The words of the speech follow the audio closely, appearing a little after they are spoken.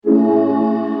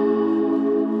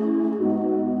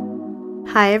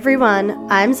Hi everyone,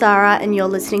 I'm Zara and you're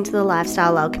listening to the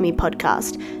Lifestyle Alchemy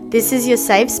podcast. This is your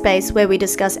safe space where we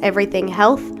discuss everything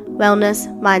health, wellness,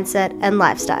 mindset, and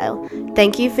lifestyle.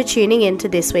 Thank you for tuning in to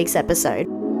this week's episode.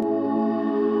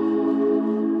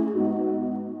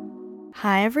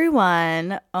 Hi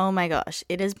everyone. Oh my gosh,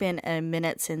 it has been a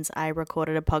minute since I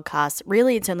recorded a podcast.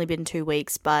 Really, it's only been 2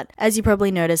 weeks, but as you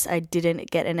probably noticed, I didn't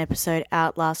get an episode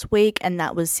out last week, and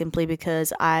that was simply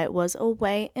because I was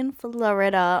away in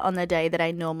Florida on the day that I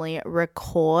normally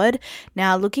record.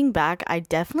 Now, looking back, I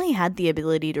definitely had the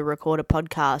ability to record a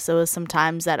podcast. There was some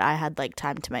times that I had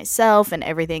time to myself and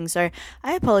everything, so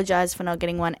I apologize for not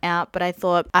getting one out, but I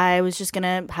thought I was just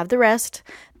gonna have the rest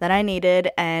that I needed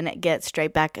and get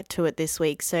straight back to it this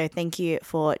week. So thank you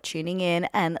for tuning in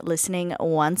and listening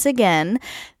once again.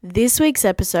 This week's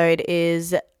episode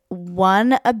is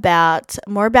more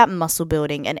about muscle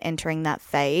building and entering that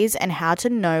phase and how to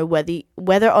know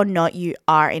whether or not you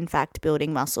are in fact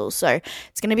building muscle. So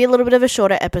it's going to be a little bit of a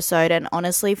shorter episode, and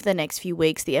honestly for the next few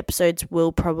weeks the episodes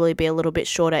will probably be a little bit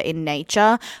shorter in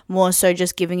nature, more so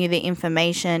just giving you the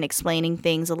information, explaining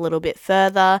things a little bit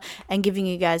further and giving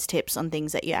you guys tips on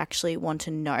things that you actually want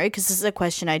to know, because this is a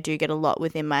question I do get a lot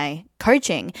within my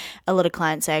coaching. A lot of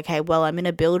clients say, okay, well, I'm in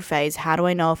a build phase. How do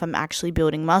I know if I'm actually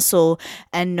building muscle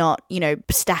and not,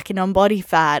 stacking on body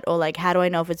fat? Or how do I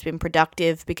know if it's been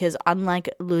productive? Because unlike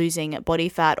losing body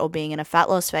fat or being in a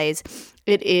fat loss phase,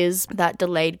 it is that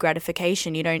delayed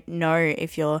gratification. You don't know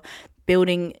if you're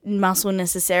building muscle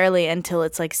necessarily until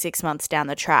it's 6 months down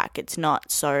the track. It's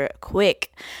not so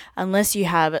quick unless you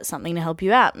have something to help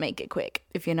you out, make it quick,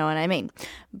 if you know what I mean.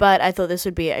 But I thought this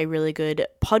would be a really good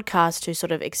podcast to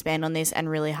sort of expand on this and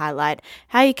really highlight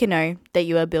how you can know that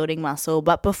you are building muscle.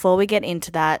 But before we get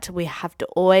into that, we have to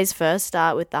always first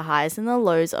start with the highs and the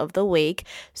lows of the week.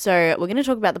 So we're going to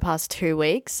talk about the past 2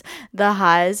 weeks. The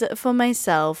highs for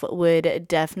myself would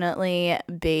definitely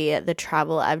be the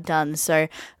travel I've done. So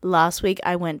last week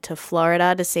I went to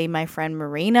Florida to see my friend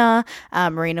Marina.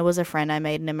 Marina was a friend I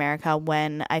made in America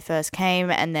when I first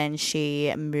came, and then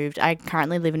she moved. I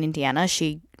currently live in Indiana.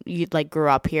 She grew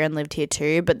up here and lived here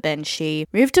too, but then she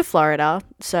moved to Florida,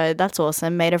 so that's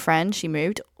awesome. Made a friend, she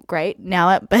moved, great. Now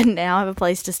I have a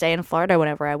place to stay in Florida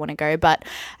whenever I want to go. But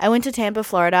I went to Tampa,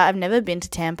 Florida. I've never been to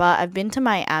Tampa. I've been to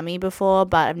Miami before,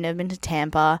 but I've never been to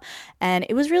Tampa, and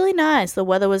it was really nice. The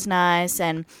weather was nice,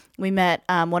 and we met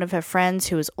one of her friends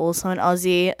who was also an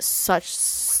Aussie.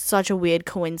 Such a weird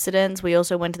coincidence. We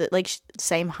also went to the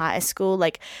same high school.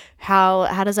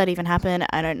 How does that even happen?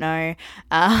 I don't know.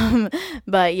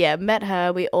 But yeah, met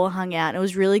her. We all hung out. And it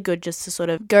was really good just to sort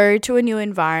of go to a new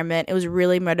environment. It was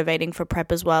really motivating for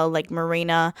prep as well.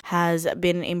 Marina has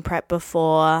been in prep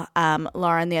before.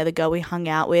 Lauren, the other girl we hung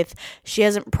out with, she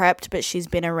hasn't prepped, but she's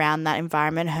been around that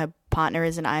environment. Her partner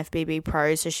is an IFBB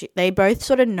pro, so they both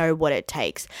sort of know what it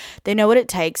takes. They know what it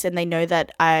takes, and they know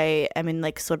that I am in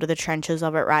sort of the trenches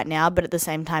of it right now, but at the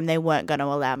same time they weren't going to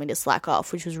allow me to slack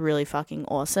off, which was really fucking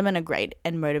awesome and a great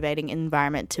and motivating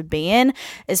environment to be in,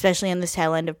 especially in the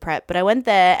tail end of prep. But I went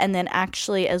there, and then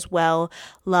actually as well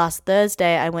last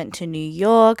Thursday I went to New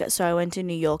York. So I went to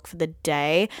New York for the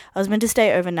day. I was meant to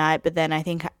stay overnight, but then I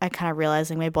think I kind of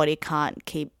realized my body can't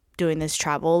keep doing this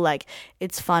travel.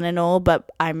 It's fun and all, but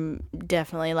I'm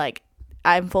definitely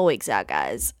I'm 4 weeks out,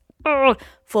 guys.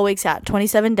 4 weeks out,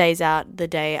 27 days out the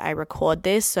day I record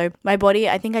this. So my body,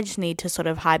 I think I just need to sort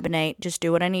of hibernate, just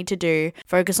do what I need to do,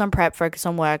 focus on prep, focus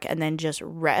on work, and then just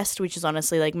rest, which is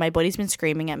honestly my body's been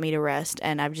screaming at me to rest,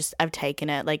 and I've taken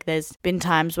it. There's been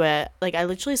times where I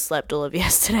literally slept all of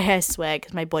yesterday, I swear,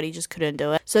 because my body just couldn't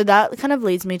do it. So that kind of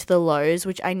leads me to the lows,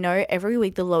 which I know every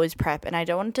week the low is prep, and I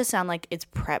don't want it to sound like it's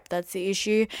prep that's the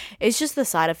issue. It's just the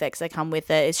side effects that come with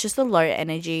it. It's just the low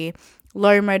energy,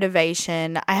 low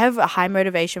motivation. I have a high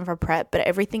motivation for prep, but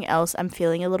everything else I'm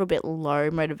feeling a little bit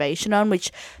low motivation on,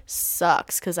 which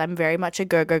sucks because I'm very much a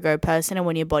go person, and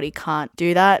when your body can't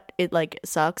do that, it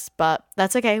sucks, but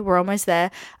that's okay. We're almost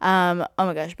there. Oh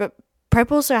my gosh, but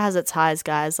prep also has its highs,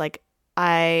 guys. My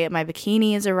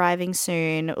bikini is arriving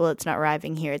soon. Well, it's not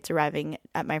arriving here. It's arriving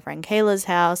at my friend Kayla's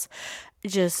house.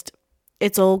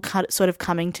 It's all sort of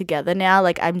coming together now.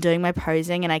 I'm doing my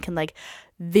posing, and I can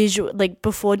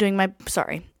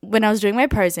when I was doing my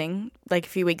posing a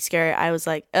few weeks ago, I was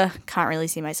can't really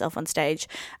see myself on stage.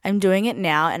 I'm doing it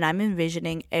now, and I'm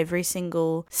envisioning every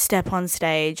single step on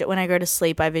stage. When I go to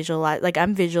sleep, I visualize,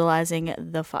 I'm visualizing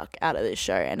the fuck out of this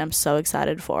show, and I'm so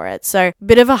excited for it. So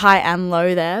bit of a high and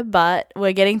low there, but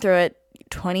we're getting through it.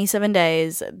 27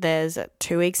 days. There's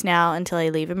 2 weeks now until I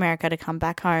leave America to come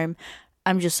back home.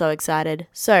 I'm just so excited.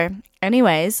 So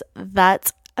anyways,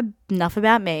 that's enough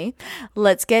about me.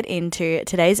 Let's get into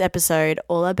today's episode,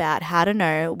 all about how to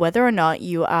know whether or not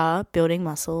you are building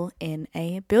muscle in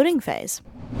a building phase.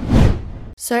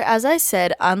 So as I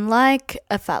said, unlike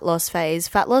a fat loss phase,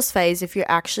 if you're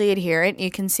actually adherent, you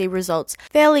can see results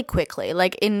fairly quickly.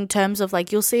 Like in terms of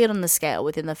like, you'll see it on the scale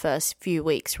within the first few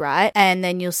weeks, right? And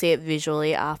then you'll see it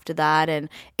visually after that. And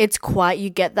it's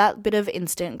you get that bit of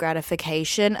instant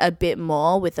gratification a bit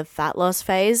more with the fat loss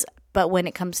phase. But when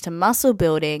it comes to muscle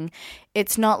building,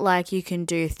 it's not like you can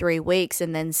do 3 weeks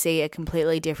and then see a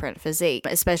completely different physique.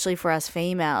 Especially for us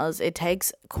females, it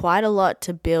takes quite a lot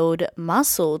to build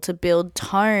muscle, to build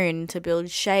tone, to build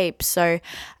shape. So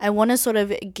I want to sort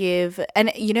of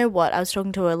and you know what, I was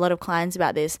talking to a lot of clients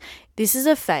about this. This is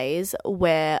a phase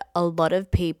where a lot of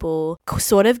people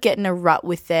sort of get in a rut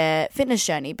with their fitness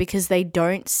journey because they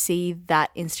don't see that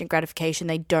instant gratification.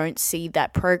 They don't see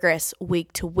that progress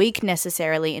week to week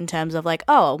necessarily in terms of like,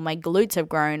 oh, my glutes have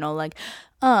grown, or like,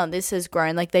 oh, this has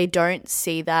grown. Like they don't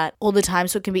see that all the time.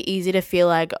 So it can be easy to feel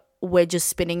like we're just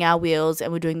spinning our wheels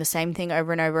and we're doing the same thing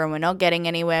over and over and we're not getting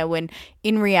anywhere, when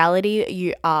in reality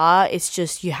it's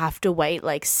just you have to wait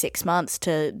like 6 months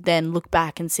to then look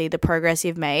back and see the progress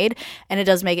you've made. And it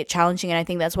does make it challenging, and I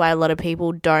think that's why a lot of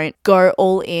people don't go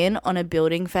all in on a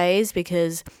building phase,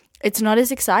 because it's not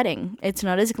as exciting. It's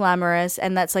not as glamorous.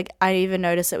 And that's like, I even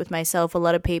notice it with myself. A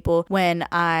lot of people, when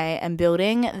I am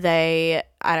building, I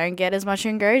don't get as much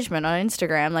engagement on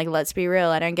Instagram. Like, let's be real,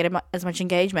 I don't get as much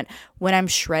engagement. When I'm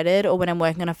shredded or when I'm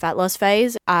working on a fat loss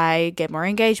phase, I get more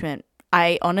engagement.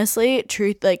 I honestly,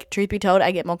 truth be told, I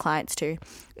get more clients too.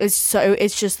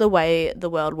 It's just the way the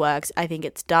world works. I think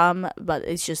it's dumb, but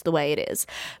it's just the way it is.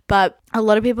 But a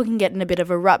lot of people can get in a bit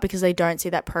of a rut because they don't see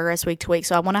that progress week to week.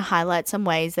 So I want to highlight some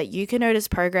ways that you can notice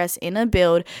progress in a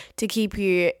build to keep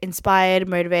you inspired,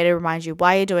 motivated, remind you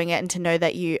why you're doing it, and to know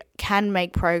that you can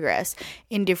make progress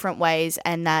in different ways,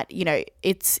 and that,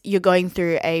 you're going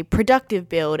through a productive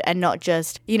build and not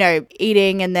just,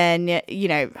 eating and then,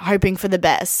 hoping for the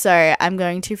best. So I'm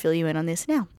going to fill you in on this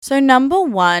now. So number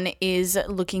 1 is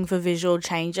looking for visual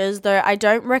changes, though I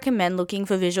don't recommend looking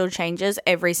for visual changes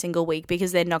every single week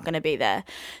because they're not going to be there.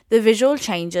 The visual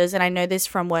changes, and I know this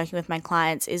from working with my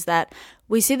clients, is that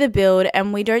we see the build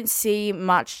and we don't see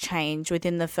much change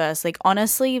within the first,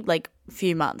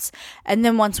 few months. And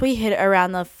then once we hit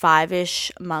around the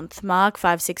 5-ish month mark,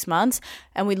 5-6 months,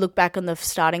 and we look back on the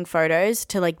starting photos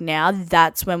to like now,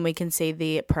 that's when we can see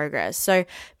the progress. So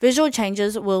visual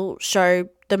changes will show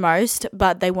the most,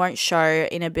 but they won't show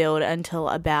in a build until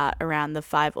about around the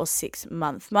 5 or 6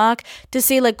 month mark to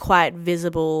see like quite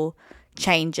visible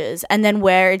changes. And then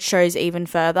where it shows even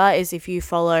further is if you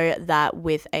follow that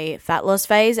with a fat loss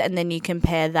phase, and then you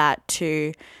compare that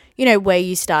to, where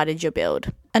you started your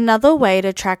build. Another way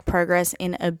to track progress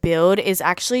in a build is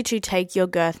actually to take your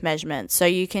girth measurements. So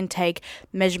you can take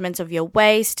measurements of your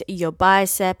waist, your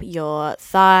bicep, your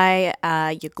thigh,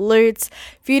 your glutes,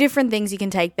 a few different things you can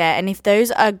take there. And if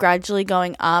those are gradually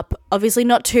going up, obviously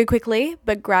not too quickly,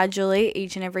 but gradually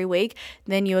each and every week,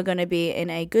 then you are going to be in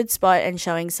a good spot and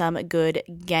showing some good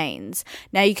gains.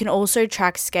 Now you can also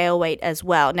track scale weight as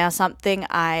well. Now something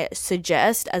I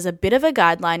suggest as a bit of a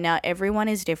guideline, now everyone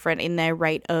is different in their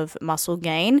rate of muscle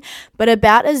gain, but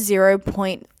about a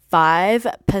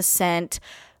 0.5%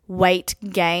 weight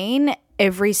gain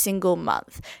every single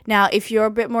month. Now, if you're a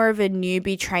bit more of a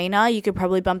newbie trainer, you could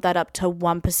probably bump that up to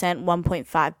 1%,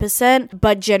 1.5%.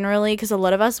 But generally, because a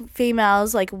lot of us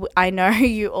females, like I know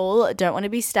you all don't want to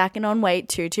be stacking on weight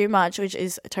too much, which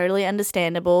is totally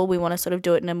understandable. We want to sort of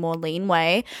do it in a more lean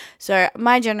way. So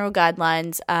my general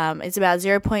guidelines, it's about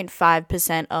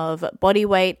 0.5% of body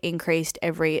weight increased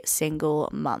every single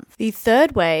month. The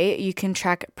third way you can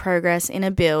track progress in a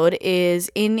build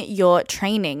is in your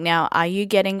training. Now, are you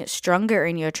getting stronger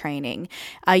in your training?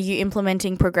 Are you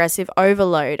implementing progressive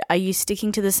overload? Are you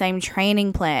sticking to the same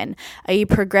training plan? Are you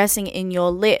progressing in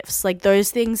your lifts? Like those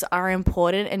things are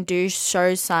important and do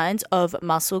show signs of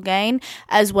muscle gain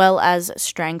as well as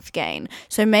strength gain.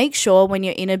 So make sure when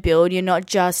you're in a build, you're not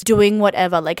just doing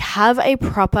whatever. Like have a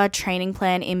proper training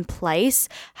plan in place,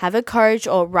 have a coach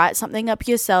or write something up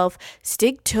yourself,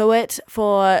 stick to it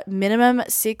for minimum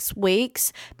 6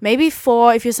 weeks, maybe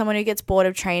 4 if you're someone who gets bored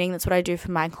of training. That's what I do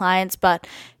for my clients. But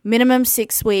minimum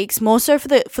 6 weeks, more so for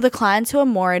the clients who are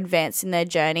more advanced in their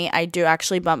journey. I do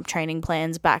actually bump training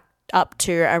plans back up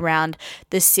to around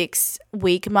the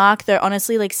 6-week mark, though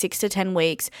honestly like 6 to 10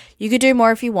 weeks. You could do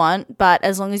more if you want, but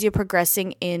as long as you're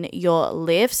progressing in your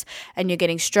lifts and you're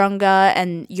getting stronger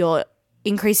and you're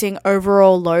increasing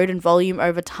overall load and volume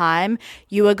over time,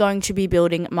 you are going to be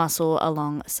building muscle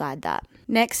alongside that.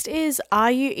 Next is,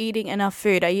 are you eating enough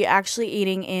food? Are you actually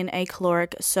eating in a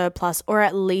caloric surplus or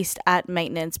at least at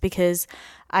maintenance? Because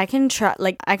I can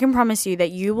promise you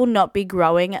that you will not be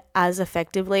growing as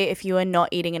effectively if you are not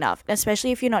eating enough,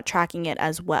 especially if you're not tracking it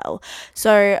as well.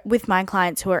 So with my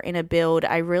clients who are in a build,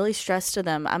 I really stress to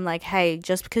them, I'm like, hey,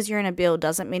 just because you're in a build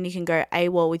doesn't mean you can go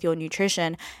AWOL with your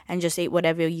nutrition and just eat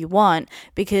whatever you want,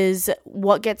 because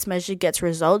what gets measured gets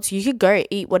results. You could go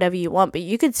eat whatever you want, but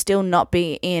you could still not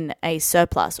be in a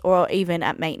surplus or even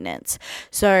at maintenance.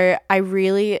 So I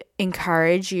really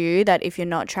encourage you that if you're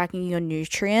not tracking your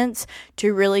nutrients,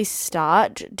 to really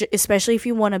start, especially if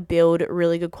you want to build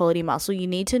really good quality muscle, you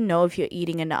need to know if you're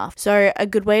eating enough. So a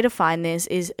good way to find this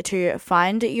is to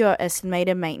find your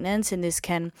estimated maintenance, and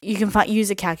you can use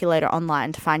a calculator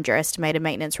online to find your estimated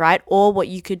maintenance, right? Or what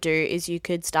you could do is you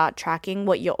could start tracking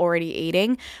what you're already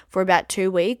eating for about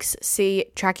 2 weeks.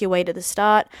 Track your weight at the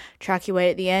start, track your weight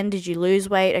at the end. Did you lose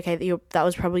weight? Okay, that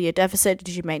was probably your deficit.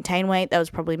 Did you maintain weight? That was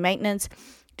probably maintenance.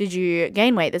 Did you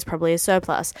gain weight? That's probably a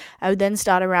surplus. I would then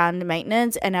start around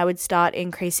maintenance, and I would start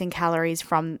increasing calories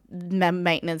from the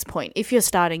maintenance point if you're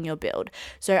starting your build.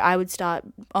 So I would start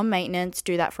on maintenance,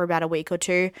 do that for about a week or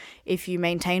two. If you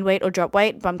maintain weight or drop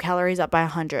weight, bump calories up by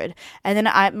 100. And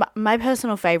then my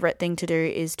personal favorite thing to do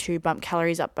is to bump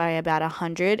calories up by about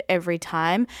 100 every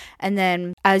time. And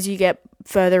then as you get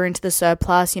further into the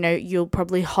surplus, you'll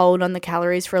probably hold on the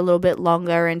calories for a little bit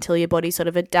longer until your body sort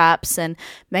of adapts and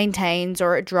maintains,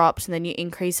 or it drops, and then you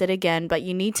increase it again. But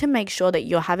you need to make sure that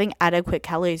you're having adequate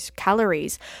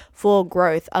calories for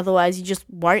growth. Otherwise, you just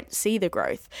won't see the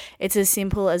growth. It's as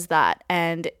simple as that.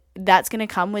 And that's going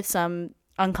to come with some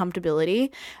uncomfortability.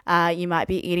 You might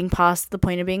be eating past the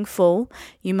point of being full.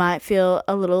 You might feel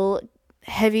a little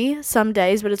heavy some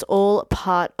days, but it's all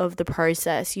part of the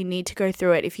process. You need to go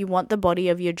through it. If you want the body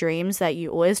of your dreams that you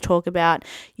always talk about,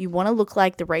 you want to look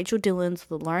like the Rachel Dillons,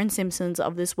 the Lauren Simpsons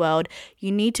of this world,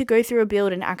 you need to go through a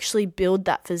build and actually build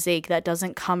that physique. That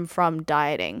doesn't come from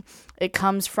dieting. It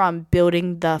comes from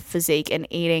building the physique and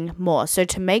eating more. So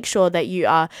to make sure that you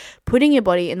are putting your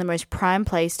body in the most prime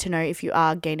place to know if you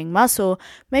are gaining muscle,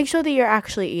 make sure that you're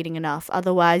actually eating enough.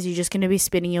 Otherwise, you're just going to be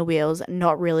spinning your wheels,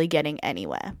 not really getting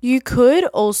anywhere. You could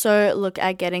also look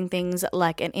at getting things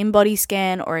like an InBody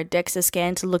scan or a DEXA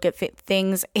scan to look at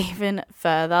things even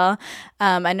further.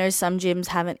 I know some gyms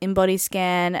have an InBody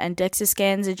scan, and DEXA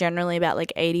scans are generally about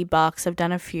like $80. I've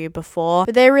done a few before,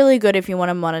 but they're really good if you want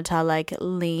to monitor like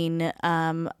lean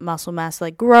muscle mass,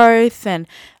 like growth, and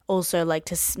also like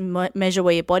to measure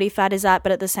where your body fat is at.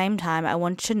 But at the same time, I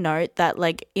want to note that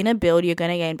like in a build, you're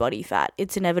going to gain body fat.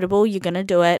 It's inevitable. You're going to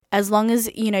do it. As long as,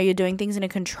 you're doing things in a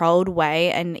controlled way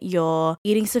and you're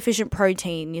eating sufficient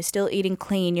protein, you're still eating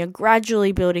clean, you're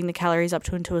gradually building the calories up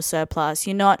into a surplus.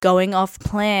 You're not going off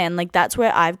plan. Like that's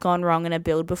where I've gone wrong in a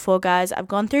build before, guys. I've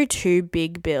gone through 2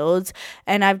 big builds,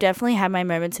 and I've definitely had my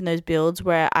moments in those builds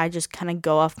where I just kind of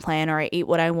go off plan, or I eat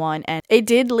what I want. And it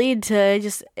did lead to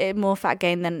just more fat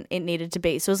gain than it needed to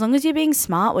be. So as long as you're being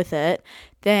smart with it,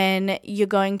 then you're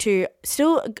going to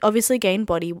still obviously gain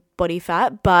body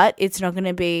fat, but it's not going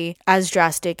to be as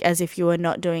drastic as if you were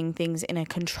not doing things in a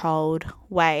controlled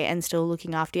way and still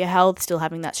looking after your health, still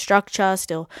having that structure,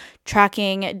 still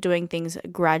tracking, doing things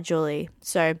gradually.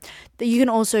 So you can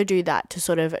also do that to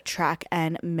sort of track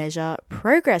and measure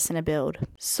progress in a build.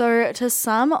 So to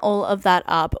sum all of that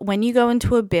up, when you go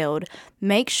into a build,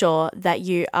 make sure that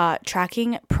you are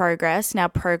tracking progress. Now,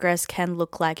 progress can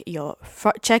look like your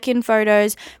check-in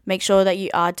photos. Make sure that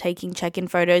you are taking check-in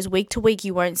photos. Week to week,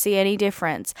 you won't see any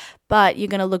difference, but you're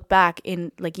going to look back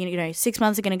in 6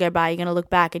 months are going to go by. You're going to look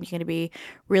back and you're going to be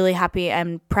really happy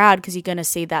and proud because you're going to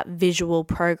see that visual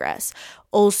progress.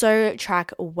 Also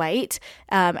track weight,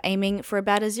 aiming for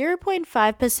about a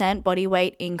 0.5% body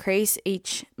weight increase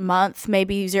each month,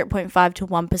 maybe 0.5 to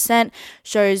 1%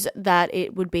 shows that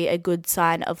it would be a good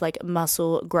sign of like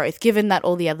muscle growth, given that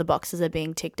all the other boxes are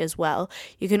being ticked as well.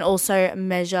 You can also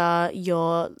measure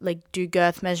do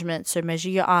girth measurements. So measure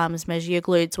your arms, measure your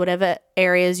glutes, whatever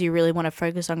areas you really want to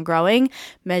focus on growing,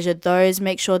 measure those.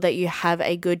 Make sure that you have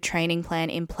a good training plan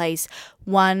in place,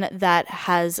 one that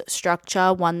has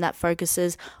structure, one that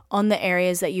focuses on the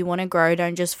areas that you want to grow.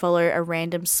 Don't just follow a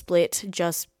random split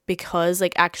just because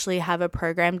like actually have a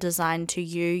program designed to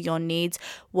you, your needs,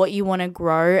 what you want to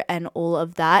grow and all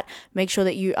of that. Make sure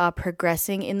that you are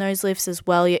progressing in those lifts as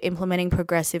well. You're implementing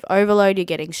progressive overload, you're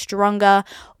getting stronger.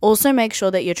 Also make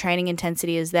sure that your training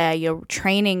intensity is there. You're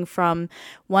training from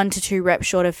 1 to 2 reps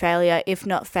short of failure, if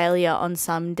not failure on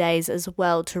some days as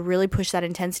well, to really push that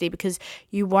intensity, because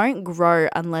you won't grow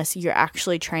unless you're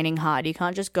actually training hard. You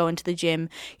can't just go into the gym.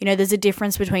 You know, there's a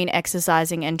difference between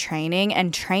exercising and training,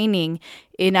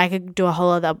 and I could do a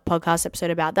whole other podcast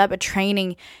episode about that, but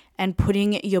training and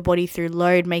putting your body through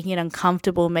load, making it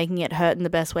uncomfortable, making it hurt in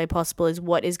the best way possible is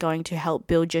what is going to help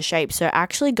build your shape. So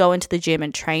actually go into the gym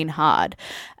and train hard.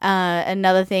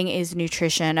 Another thing is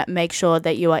nutrition. Make sure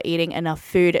that you are eating enough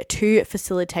food to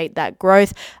facilitate that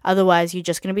growth. Otherwise, you're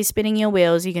just going to be spinning your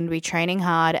wheels. You're going to be training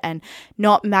hard and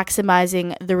not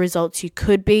maximizing the results you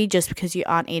could be just because you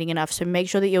aren't eating enough. So make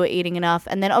sure that you are eating enough.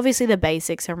 And then obviously the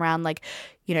basics around like,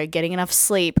 you know, getting enough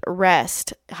sleep,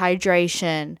 rest,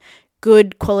 hydration,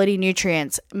 good quality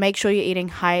nutrients. Make sure you're eating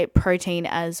high protein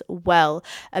as well,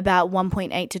 about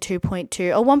 1.8 to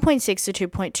 2.2 or 1.6 to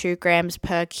 2.2 grams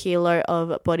per kilo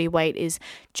of body weight is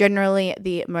generally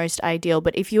the most ideal.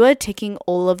 But if you are ticking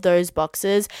all of those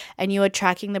boxes and you are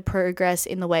tracking the progress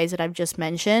in the ways that I've just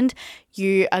mentioned,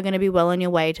 you are going to be well on your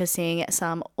way to seeing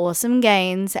some awesome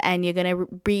gains, and you're going to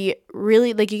be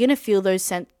really like, you're going to feel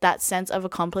that sense of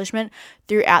accomplishment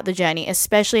throughout the journey,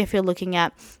 especially if you're looking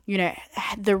at, you know,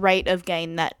 the rate of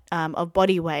gain that of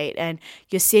body weight, and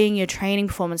you're seeing your training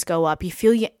performance go up. You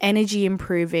feel your energy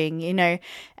improving, you know,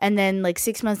 and then like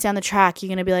 6 months down the track, you're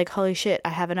going to be like, holy shit, I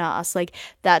have an ass, like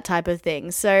that type of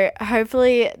thing. So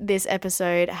hopefully this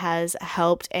episode has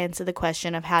helped answer the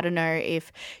question of how to know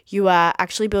if you are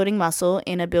actually building muscle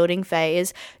in a building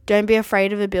phase. Don't be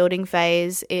afraid of a building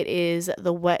phase. It is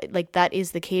the way, like that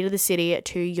is the key to the city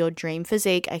to your dream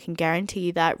physique. I can guarantee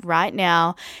you that right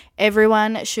now.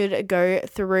 Everyone should go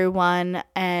through one.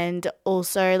 And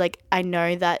also, like, I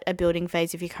know that a building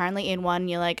phase, if you're currently in one,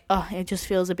 you're like, oh, it just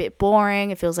feels a bit boring.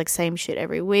 It feels like same shit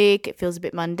every week. It feels a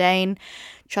bit mundane.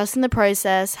 Trust in the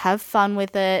process. Have fun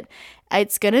with it.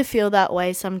 It's going to feel that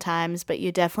way sometimes, but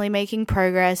you're definitely making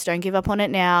progress. Don't give up on it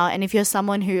now. And if you're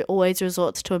someone who always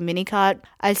resorts to a mini cut,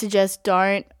 I suggest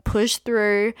don't push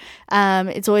through.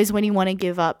 It's always when you want to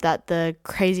give up that the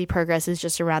crazy progress is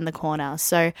just around the corner.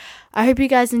 So I hope you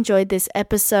guys enjoyed this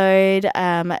episode.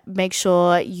 Make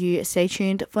sure you stay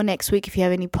tuned for next week. If you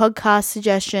have any podcast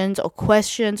suggestions or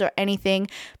questions or anything,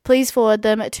 please forward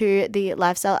them to the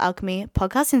Lifestyle Alchemy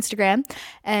podcast Instagram.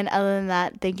 And other than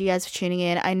that, thank you guys for tuning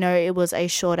in. I know it was a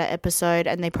shorter episode,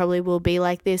 and they probably will be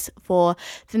like this for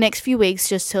the next few weeks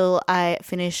just till I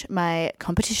finish my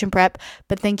competition prep.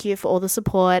 But thank you for all the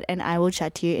support, and I will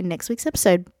chat to you in next week's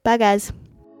episode. Bye, guys.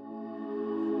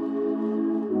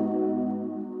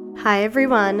 Hi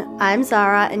everyone, I'm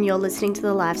Zara and you're listening to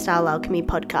the Lifestyle Alchemy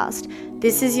podcast.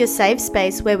 This is your safe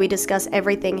space where we discuss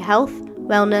everything health,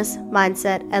 wellness,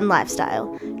 mindset, and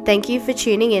lifestyle. Thank you for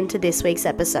tuning in to this week's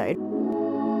episode.